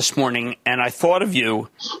opening bell this morning, and I thought of you.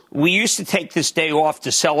 We used to take this day off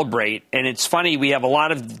to celebrate, and it's funny, we have a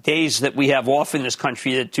lot of days that we have off in this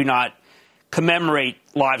country that do not commemorate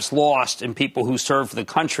lives lost and people who served the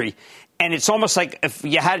country. And it's almost like if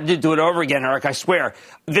you had to do it over again, Eric, I swear,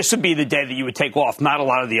 this would be the day that you would take off, not a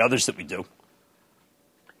lot of the others that we do.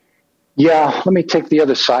 Yeah, let me take the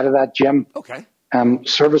other side of that, Jim. Okay.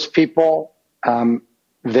 Service people,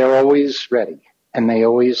 they're always ready, and they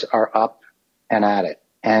always are up and at it.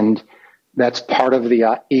 And that's part of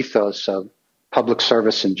the ethos of public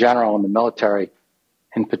service in general and the military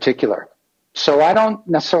in particular. So I don't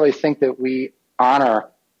necessarily think that we honor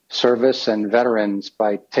service and veterans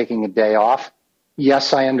by taking a day off.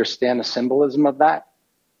 Yes, I understand the symbolism of that.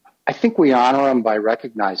 I think we honor them by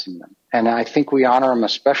recognizing them. And I think we honor them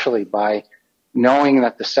especially by knowing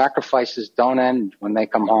that the sacrifices don't end when they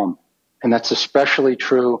come home. And that's especially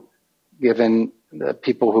true given the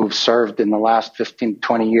people who've served in the last 15,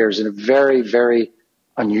 20 years in a very, very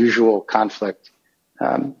unusual conflict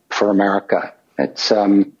for America.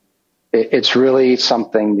 It's really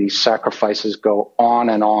something. These sacrifices go on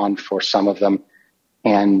and on for some of them.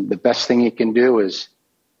 And the best thing you can do is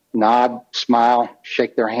nod, smile,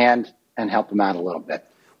 shake their hand, and help them out a little bit.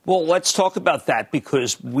 Well, let's talk about that,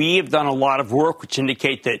 because we have done a lot of work which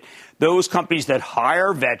indicate that those companies that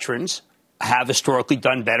hire veterans have historically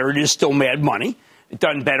done better. It is still mad money.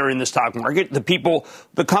 Done better in the stock market.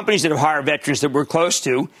 The companies that have hired veterans that we're close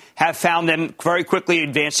to have found them very quickly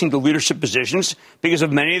advancing to leadership positions because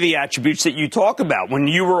of many of the attributes that you talk about. When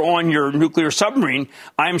you were on your nuclear submarine,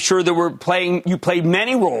 I'm sure that you played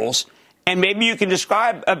many roles, and maybe you can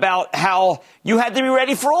describe about how you had to be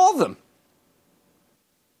ready for all of them.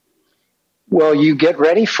 Well, you get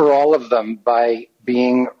ready for all of them by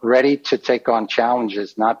being ready to take on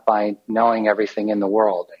challenges, not by knowing everything in the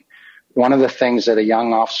world. One of the things that a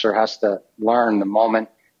young officer has to learn the moment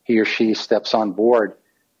he or she steps on board,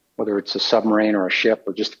 whether it's a submarine or a ship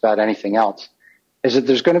or just about anything else, is that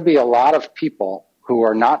there's going to be a lot of people who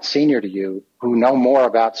are not senior to you who know more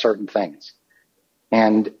about certain things.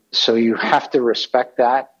 And so you have to respect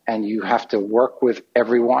that, and you have to work with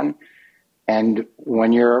everyone. And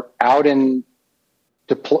when you're out in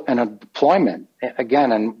a deployment,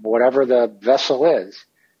 again, and whatever the vessel is,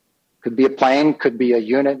 could be a plane, could be a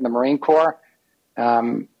unit in the Marine Corps,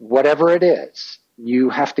 whatever it is, you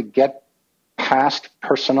have to get past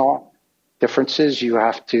personal differences. You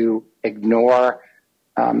have to ignore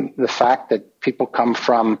the fact that people come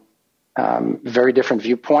from very different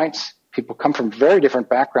viewpoints. People come from very different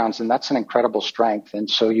backgrounds, and that's an incredible strength. And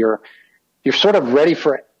so you're sort of ready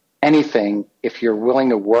for anything if you're willing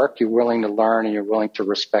to work, you're willing to learn, and you're willing to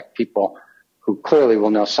respect people who clearly will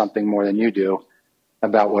know something more than you do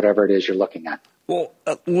about whatever it is you're looking at. Well,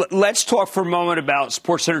 let's talk for a moment about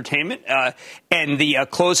sports entertainment and the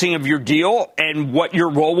closing of your deal and what your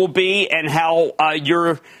role will be and how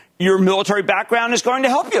your military background is going to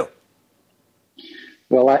help you.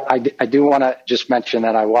 Well, I do want to just mention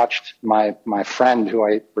that I watched my friend, who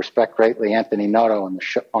I respect greatly, Anthony Noto,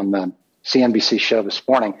 on the CNBC show this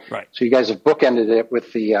morning. Right. So you guys have bookended it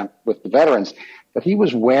with the veterans. But he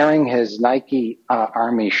was wearing his Nike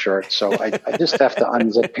Army shirt, so I just have to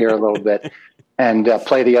unzip here a little bit and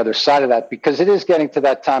play the other side of that, because it is getting to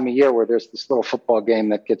that time of year where there's this little football game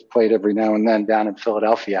that gets played every now and then down in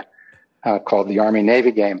Philadelphia called the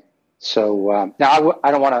Army-Navy game. So now I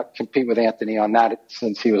don't want to compete with Anthony on that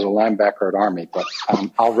since he was a linebacker at Army, but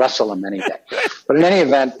I'll wrestle him any day. But in any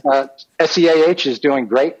event, SEAH is doing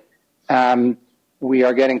great. We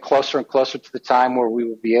are getting closer and closer to the time where we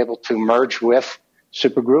will be able to merge with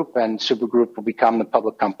Supergroup, and Supergroup will become the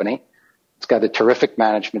public company. It's got a terrific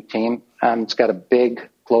management team. It's got a big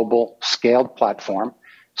global scaled platform,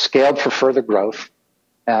 scaled for further growth.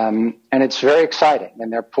 And it's very exciting.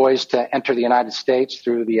 And they're poised to enter the United States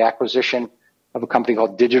through the acquisition of a company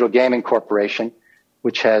called Digital Gaming Corporation,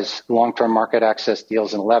 which has long-term market access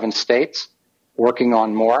deals in 11 states, working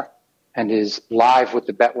on more, and is live with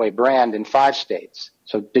the Betway brand in 5 states.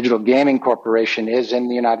 So Digital Gaming Corporation is in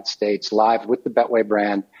the United States, live with the Betway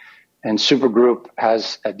brand, and Supergroup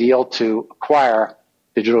has a deal to acquire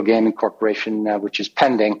Digital Gaming Corporation, which is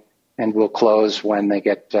pending and will close when they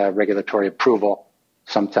get regulatory approval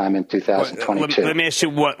sometime in 2022. Let me ask you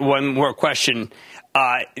one more question.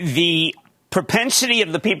 The propensity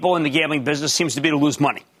of the people in the gambling business seems to be to lose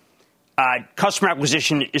money. Customer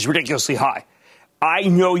acquisition is ridiculously high. I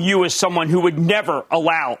know you as someone who would never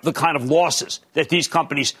allow the kind of losses that these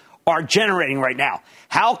companies are generating right now.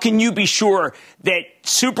 How can you be sure that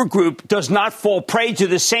Supergroup does not fall prey to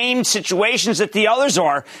the same situations that the others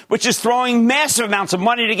are, which is throwing massive amounts of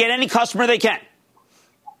money to get any customer they can?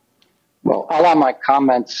 Well, all on my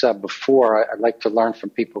comments before, I'd like to learn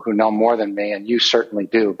from people who know more than me, and you certainly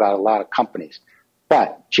do, about a lot of companies.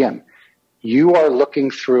 But, Jim, you are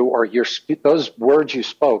looking through, or those words you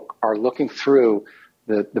spoke are looking through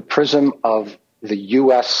the prism of the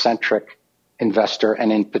U.S.-centric investor,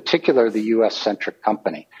 and in particular, the U.S.-centric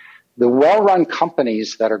company. The well-run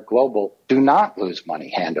companies that are global do not lose money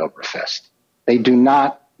hand over fist. They do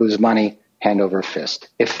not lose money hand over fist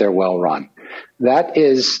if they're well-run. That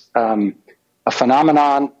is a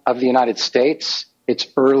phenomenon of the United States. It's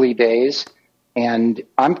early days, and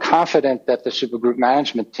I'm confident that the Supergroup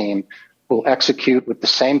management team will execute with the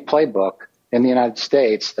same playbook in the United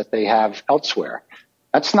States that they have elsewhere.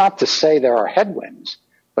 That's not to say there are headwinds,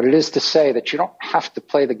 but it is to say that you don't have to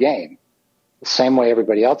play the game the same way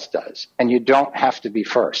everybody else does, and you don't have to be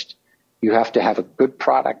first. You have to have a good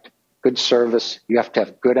product, good service. You have to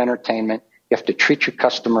have good entertainment. You have to treat your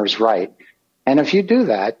customers right. And if you do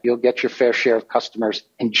that, you'll get your fair share of customers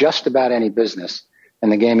in just about any business,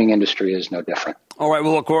 and the gaming industry is no different. All right.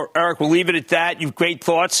 Well, look, Eric, we'll leave it at that. You've great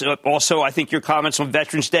thoughts. Also, I think your comments on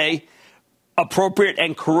Veterans Day, appropriate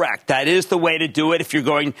and correct. That is the way to do it. If you're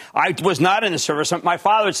going, I was not in the service. My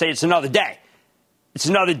father would say it's another day. It's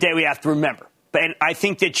another day we have to remember. And I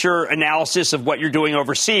think that your analysis of what you're doing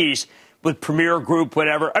overseas with Premier Group,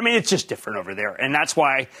 whatever, I mean, it's just different over there. And that's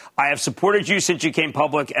why I have supported you since you came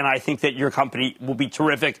public, and I think that your company will be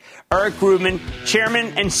terrific. Eric Grubman, Chairman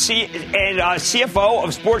and CFO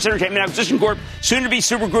of Sports Entertainment Acquisition Corp., soon to be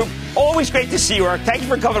Supergroup. Always great to see you, Eric. Thank you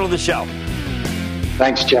for coming on the show.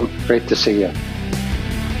 Thanks, Jim. Great to see you.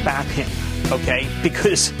 Back him, okay?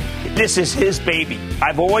 Because this is his baby.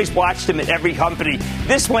 I've always watched him at every company.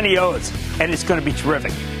 This one he owns, and it's going to be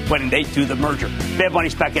terrific when they do the merger. Bad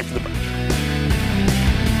Money's back after the break.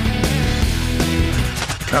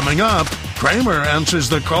 Coming up, Cramer answers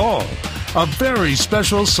the call. A very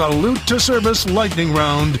special salute to service lightning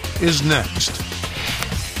round is next.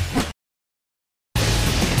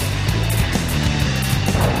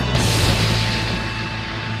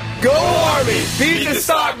 Go Army, beat the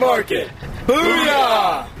stock market.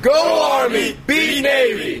 Booyah! Go Army, beat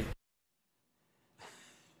Navy.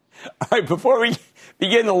 All right, before we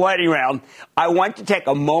begin the lightning round, I want to take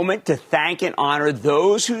a moment to thank and honor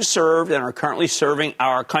those who served and are currently serving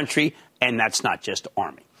our country, and that's not just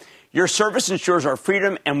Army. Your service ensures our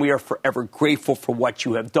freedom, and we are forever grateful for what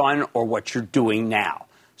you have done or what you're doing now.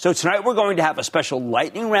 So tonight we're going to have a special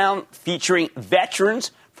lightning round featuring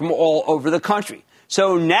veterans from all over the country.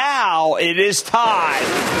 So now it is time.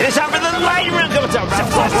 It is time for the lightning round.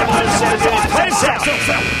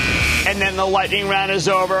 And then the lightning round is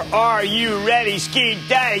over. Are you ready, Ski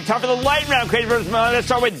Daddy? Time for the lightning round. Crazy person. Let's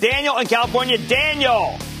start with Daniel in California.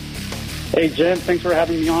 Daniel. Hey, Jim. Thanks for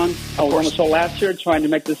having me on. I was on the show last year trying to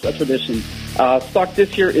make this a tradition. Stock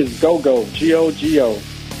this year is GoGo, G-O-G-O.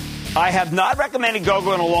 I have not recommended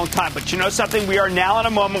GoGo in a long time, but you know something? We are now in a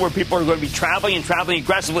moment where people are going to be traveling and traveling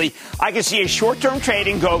aggressively. I can see a short-term trade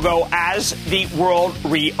in GoGo as the world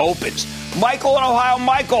reopens. Michael in Ohio.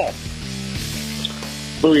 Michael.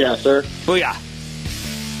 Booyah, sir. Booyah.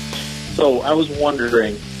 So I was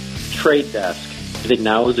wondering, Trade Desk, do you think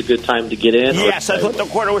now is a good time to get in? Yes, I thought the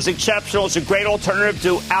quarter was exceptional. It's a great alternative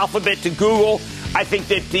to Alphabet, to Google. I think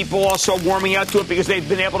that people also are warming up to it because they've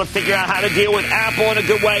been able to figure out how to deal with Apple in a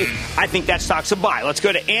good way. I think that stock's a buy. Let's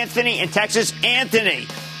go to Anthony in Texas. Anthony.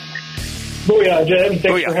 Booyah, Jed.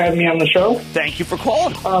 Thanks for having me on the show. Thank you for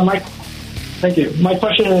calling. Thank you. My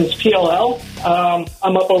question is PLL.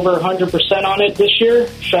 I'm up over 100% on it this year.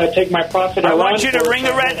 Should I take my profit? I want you to ring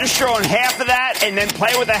the register on half of that and then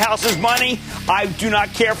play with the house's money. I do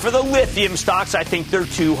not care for the lithium stocks. I think they're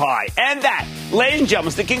too high. And that, ladies and gentlemen,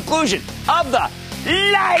 is the conclusion of the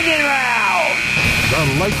Lightning Round.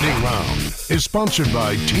 The Lightning Round is sponsored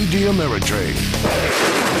by TD Ameritrade.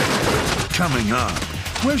 Coming up,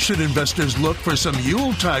 where should investors look for some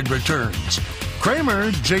Yuletide returns?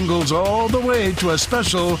 Cramer jingles all the way to a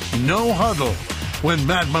special no huddle when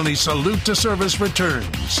Mad Money Salute to Service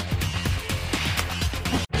returns.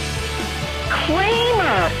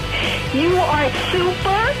 Cramer, you are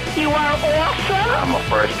super. You are awesome. I'm a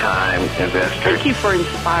first-time investor. Thank you for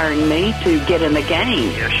inspiring me to get in the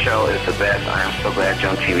game. Your show is the best. I am so glad you're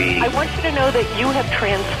on TV. I want you to know that you have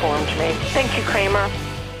transformed me. Thank you, Cramer.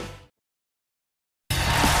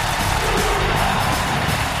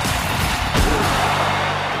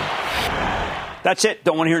 That's it.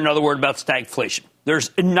 Don't want to hear another word about stagflation. There's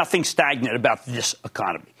nothing stagnant about this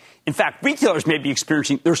economy. In fact, retailers may be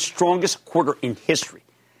experiencing their strongest quarter in history.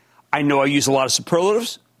 I know I use a lot of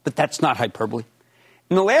superlatives, but that's not hyperbole.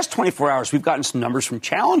 In the last 24 hours, we've gotten some numbers from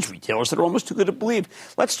challenge retailers that are almost too good to believe.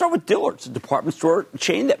 Let's start with Dillard's, a department store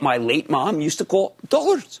chain that my late mom used to call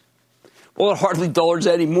Dullards. Well, it's hardly Dullards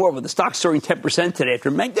anymore, with the stock soaring 10% today after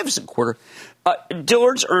a magnificent quarter.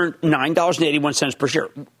 Dillard's earned $9.81 per share.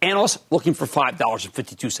 Analysts looking for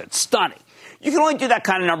 $5.52. Stunning. You can only do that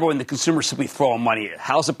kind of number when the consumers simply throw money at it.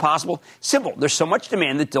 How is it possible? Simple. There's so much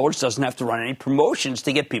demand that Dillard's doesn't have to run any promotions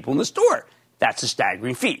to get people in the store. That's a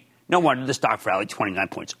staggering feat. No wonder the stock rallied 29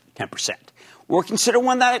 points, 10%. Or consider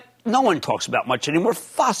one that no one talks about much anymore,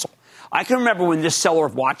 Fossil. I can remember when this seller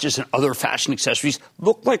of watches and other fashion accessories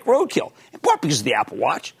looked like roadkill, in part because of the Apple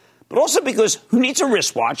Watch, but also because who needs a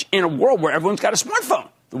wristwatch in a world where everyone's got a smartphone,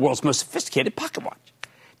 the world's most sophisticated pocket watch?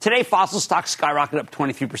 Today, Fossil stock skyrocketed up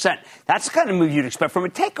 23%. That's the kind of move you'd expect from a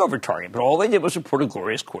takeover target, but all they did was report a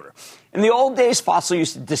glorious quarter. In the old days, Fossil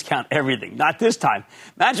used to discount everything. Not this time.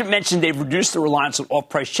 Management mentioned they've reduced the reliance on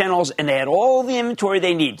off-price channels, and they had all the inventory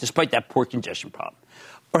they need, despite that port congestion problem.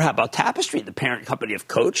 Or how about Tapestry, the parent company of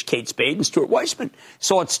Coach, Kate Spade, and Stuart Weitzman?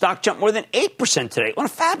 Saw its stock jump more than 8% today on a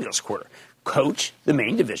fabulous quarter. Coach, the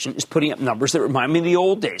main division, is putting up numbers that remind me of the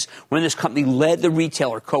old days when this company led the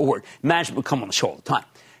retailer cohort. Management would come on the show all the time.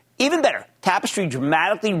 Even better, Tapestry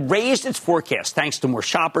dramatically raised its forecast thanks to more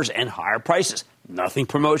shoppers and higher prices. Nothing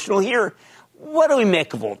promotional here. What do we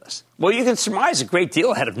make of all this? Well, you can surmise a great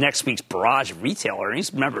deal ahead of next week's barrage of retail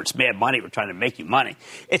earnings. Remember, it's Mad Money. We're trying to make you money.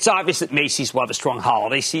 It's obvious that Macy's will have a strong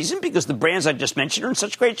holiday season because the brands I just mentioned are in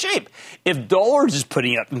such great shape. If Dillard's is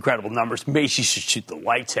putting up incredible numbers, Macy's should shoot the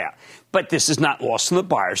lights out. But this is not lost on the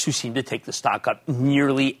buyers who seem to take the stock up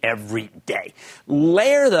nearly every day.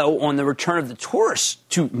 Layer, though, on the return of the tourists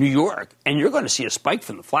to New York, and you're going to see a spike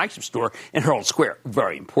from the flagship store in Herald Square.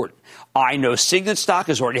 Very important. I know Signet stock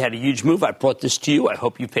has already had a huge move. I brought this to you. I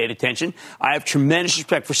hope you paid attention. I have tremendous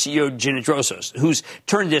respect for CEO Gina Drosos, who's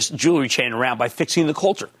turned this jewelry chain around by fixing the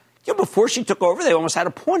culture. You know, before she took over, they almost had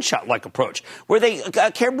a pawn shop-like approach, where they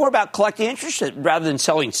cared more about collecting interest rather than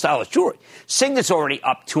selling stylish jewelry. Signet's already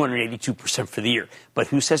up 282% for the year, but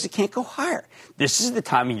who says it can't go higher? This is the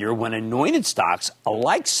time of year when anointed stocks,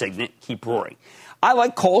 like Signet, keep roaring. I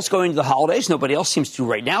like Kohl's going into the holidays. Nobody else seems to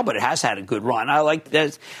right now, but it has had a good run. I like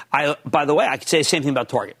that. By the way, I could say the same thing about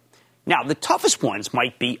Target. Now, the toughest ones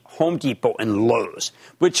might be Home Depot and Lowe's,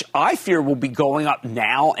 which I fear will be going up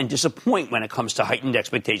now and disappoint when it comes to heightened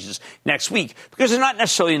expectations next week, because they're not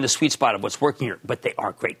necessarily in the sweet spot of what's working here, but they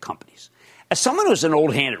are great companies. As someone who's an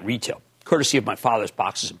old hand at retail, courtesy of my father's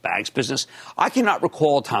boxes and bags business, I cannot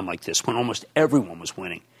recall a time like this when almost everyone was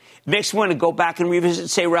winning. It makes me want to go back and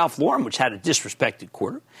revisit, say, Ralph Lauren, which had a disrespected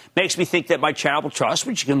quarter. Makes me think that my charitable trust,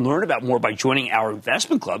 which you can learn about more by joining our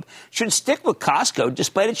investment club, should stick with Costco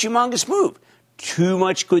despite its humongous move. Too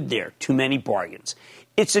much good there, too many bargains.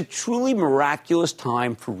 It's a truly miraculous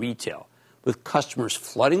time for retail, with customers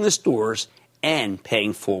flooding the stores and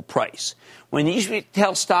paying full price. When these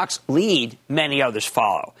retail stocks lead, many others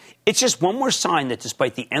follow. It's just one more sign that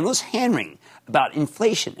despite the endless hand-wringing about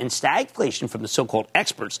inflation and stagflation from the so-called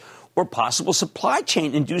experts or possible supply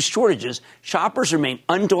chain-induced shortages, shoppers remain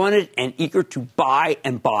undaunted and eager to buy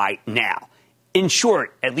and buy now. In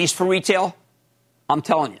short, at least for retail, I'm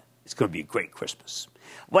telling you, it's going to be a great Christmas.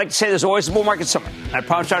 I'd like to say there's always a bull market somewhere, and I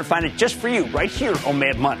promise I'll find it just for you right here on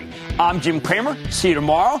Mad Money. I'm Jim Cramer. See you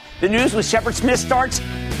tomorrow. The news with Shepard Smith starts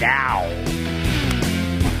now.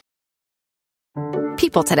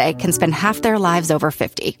 People today can spend half their lives over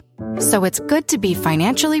 50. So it's good to be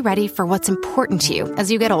financially ready for what's important to you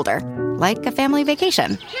as you get older. like a family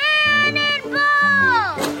vacation.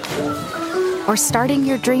 Or starting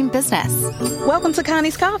your dream business. Welcome to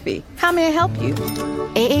Connie's Coffee. How may I help you?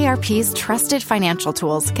 AARP's trusted financial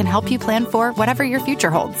tools can help you plan for whatever your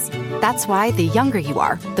future holds. That's why the younger you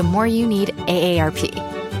are, the more you need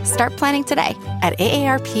AARP. Start planning today at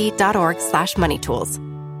aarp.org/moneytools.